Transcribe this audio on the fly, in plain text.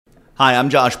Hi,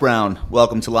 I'm Josh Brown.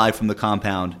 Welcome to Live from the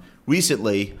Compound.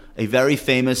 Recently, a very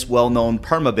famous, well-known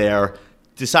Permabear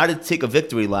decided to take a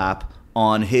victory lap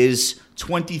on his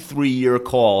 23-year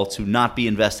call to not be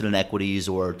invested in equities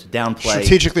or to downplay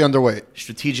strategically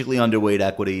underweight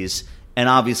equities. And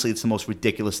obviously, it's the most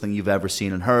ridiculous thing you've ever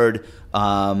seen and heard.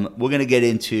 We're going to get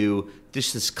into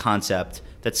this concept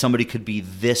that somebody could be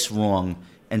this wrong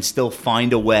and still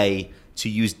find a way to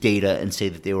use data and say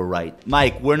that they were right.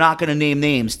 Mike, we're not going to name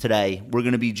names today. We're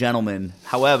going to be gentlemen.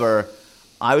 However,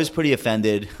 I was pretty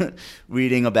offended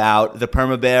reading about the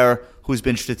Permabear who's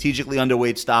been strategically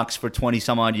underweight stocks for 20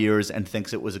 some odd years and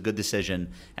thinks it was a good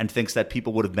decision and thinks that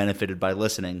people would have benefited by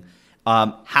listening.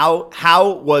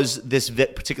 How was this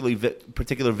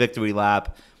particular victory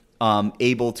lap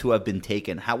able to have been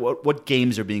taken? What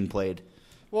games are being played?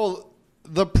 Well,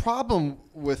 the problem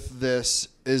with this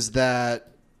is that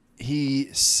he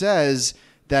says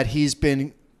that he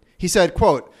said,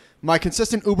 quote, "My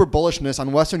consistent uber bullishness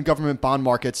on Western government bond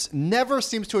markets never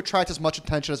seems to attract as much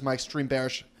attention as my extreme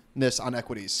bearishness on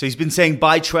equities." So he's been saying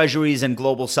buy treasuries and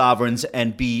global sovereigns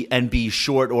and be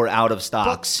short or out of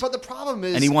stocks. But the problem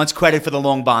is... And he wants credit for the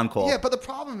long bond call. Yeah, but the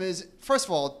problem is, first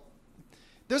of all,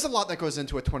 there's a lot that goes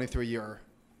into a 23-year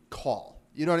call.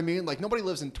 You know what I mean? Like, nobody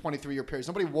lives in 23-year periods.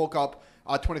 Nobody woke up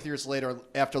 23 years later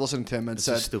after listening to him and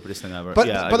said... It's the stupidest thing ever. But,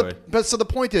 yeah, but, I agree. But so the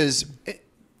point is,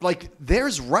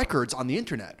 there's records on the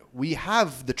internet. We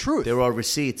have the truth. There are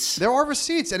receipts.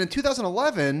 And in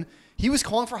 2011, he was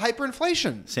calling for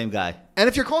hyperinflation. Same guy. And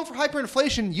if you're calling for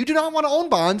hyperinflation, you do not want to own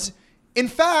bonds. In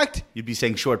fact... You'd be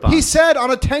saying short bonds. He said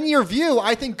on a 10-year view,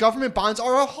 I think government bonds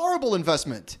are a horrible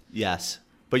investment. Yes.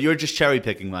 But you're just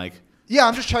cherry-picking, Mike. Yeah,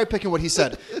 I'm just cherry-picking what he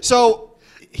said. So...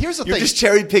 Here's the thing. You're just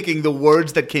cherry-picking the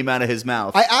words that came out of his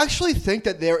mouth. I actually think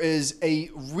that there is a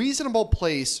reasonable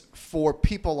place for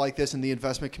people like this in the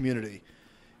investment community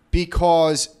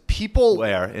because people...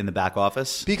 Where? In the back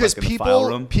office? Because like in the file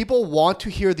room? People want to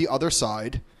hear the other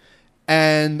side,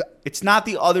 and... It's not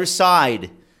the other side.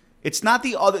 It's not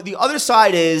the other... The other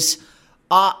side is...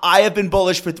 I have been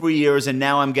bullish for 3 years, and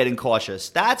now I'm getting cautious.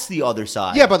 That's the other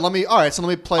side. Yeah, but let me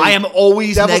play... I am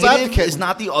always devil's negative. Advocate. Is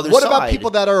not the other what side. What about people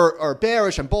that are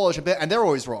bearish and bullish, and they're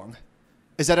always wrong?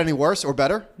 Is that any worse or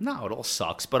better? No, it all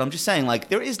sucks. But I'm just saying, like,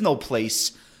 there is no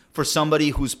place for somebody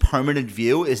whose permanent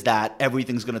view is that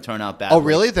everything's going to turn out bad. Oh,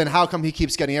 really? Then how come he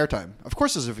keeps getting airtime? Of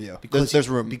course there's a view. Because there's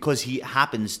room. Because he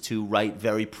happens to write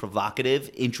very provocative,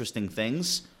 interesting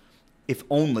things. If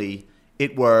only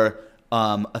it were...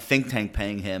 a think tank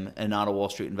paying him and not a Wall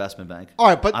Street investment bank. All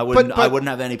right, but I wouldn't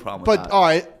have any problem with that. But all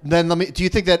right, then do you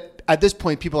think that at this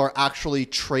point people are actually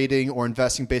trading or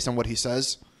investing based on what he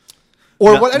says?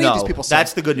 Or what any of these people say?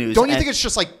 That's the good news. Don't you think it's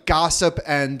just like gossip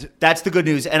and... That's the good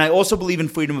news. And I also believe in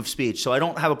freedom of speech, so I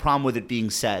don't have a problem with it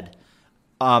being said.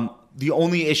 The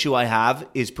only issue I have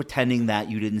is pretending that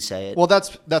you didn't say it. Well,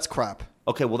 that's crap.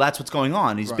 Okay, well, that's what's going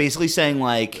on. He's right. basically saying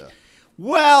like... Yeah.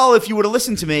 Well, if you would have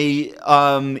listened to me,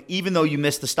 even though you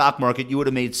missed the stock market, you would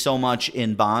have made so much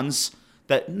in bonds.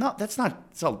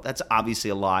 That's obviously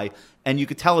a lie. And you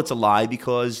could tell it's a lie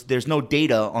because there's no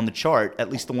data on the chart, at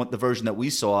least the version that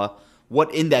we saw.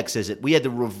 What index is it? We had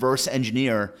to reverse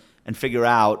engineer and figure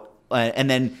out, and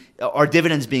then our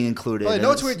dividends being included. Well,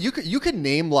 no, it's weird. You could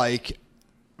name, like,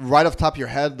 right off the top of your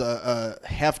head, the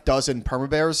half dozen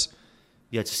Permabears.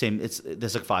 Yeah, it's the same.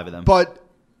 There's like 5 of them. But...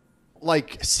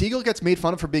 Like, Siegel gets made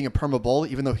fun of for being a perma bull,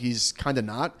 even though he's kind of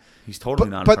not. He's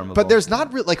totally not a perma bull. But there's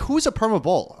not really... Like, who's a perma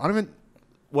bull? I don't even...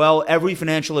 Well, every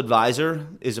financial advisor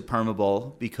is a perma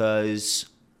bull because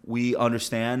we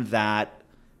understand that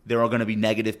there are going to be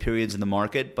negative periods in the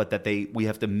market, but that we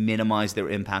have to minimize their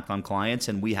impact on clients,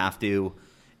 and we have to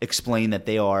explain that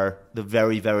they are the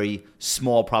very, very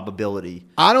small probability.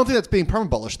 I don't think that's being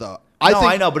perma bullish, though.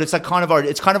 I know, but it's like kind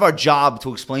of our job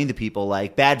to explain to people,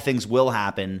 like, bad things will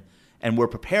happen. And we're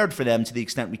prepared for them to the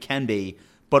extent we can be,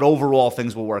 but overall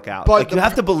things will work out. But you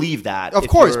have to believe that. Of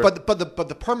course, but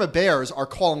the Permabears are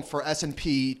calling for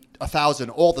S&P 1,000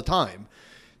 all the time.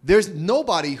 There's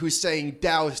nobody who's saying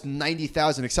Dow is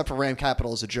 90,000 except for Ram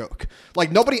Capital is a joke.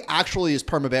 Like, nobody actually is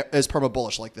perma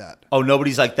bullish like that. Oh,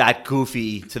 nobody's like that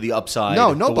goofy to the upside.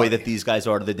 No, nobody. The way that these guys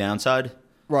are to the downside.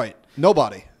 Right.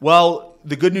 Nobody. Well,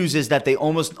 the good news is that they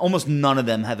almost none of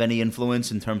them have any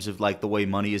influence in terms of like the way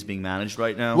money is being managed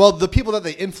right now. Well, the people that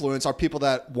they influence are people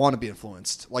that want to be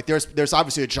influenced. Like there's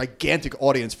obviously a gigantic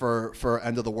audience for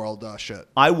end of the world shit.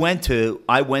 I went to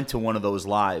one of those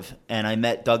live and I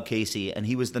met Doug Casey and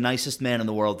he was the nicest man in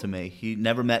the world to me. He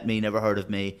never met me, never heard of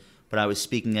me, but I was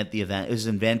speaking at the event. It was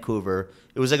in Vancouver.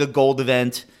 It was like a gold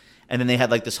event, and then they had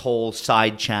like this whole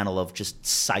side channel of just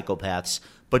psychopaths.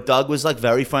 But Doug was like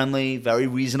very friendly, very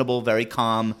reasonable, very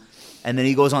calm. And then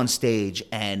he goes on stage,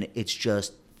 and it's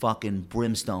just fucking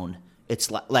brimstone.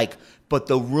 It's like, but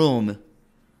the room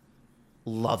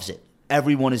loves it.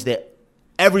 Everyone is there.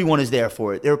 Everyone is there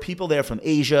for it. There are people there from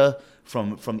Asia,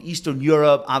 from Eastern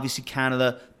Europe, obviously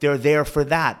Canada. They're there for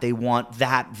that. They want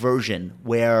that version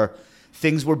where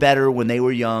things were better when they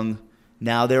were young.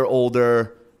 Now they're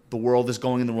older. The world is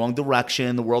going in the wrong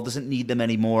direction. The world doesn't need them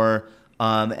anymore.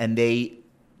 And they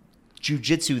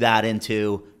jiu-jitsu that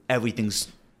into everything's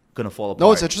going to fall apart.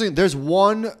 No, it's interesting. There's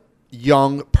one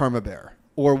young permabear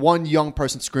or one young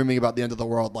person screaming about the end of the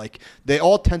world. Like, they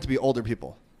all tend to be older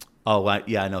people. Oh,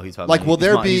 yeah, I know he's talking. Like, will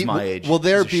there be? He's my age. Will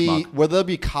there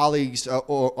be colleagues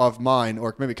of mine,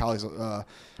 or maybe colleagues,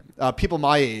 people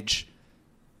my age,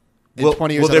 in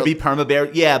 20 years? Will there be permabear?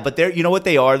 Yeah, but you know what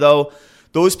they are though.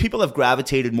 Those people have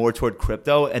gravitated more toward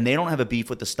crypto, and they don't have a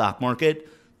beef with the stock market.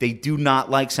 They do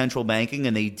not like central banking,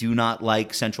 and they do not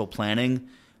like central planning.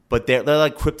 But they're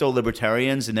like crypto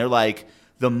libertarians, and they're like,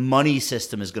 the money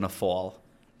system is going to fall,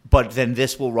 but then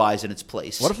this will rise in its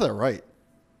place. What if they're right?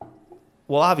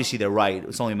 Well, obviously they're right.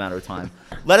 It's only a matter of time.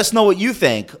 Let us know what you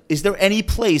think. Is there any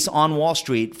place on Wall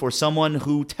Street for someone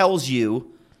who tells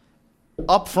you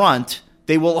up front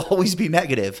they will always be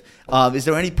negative? Is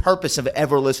there any purpose of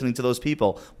ever listening to those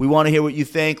people? We want to hear what you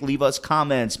think. Leave us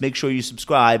comments. Make sure you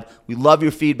subscribe. We love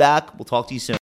your feedback. We'll talk to you soon.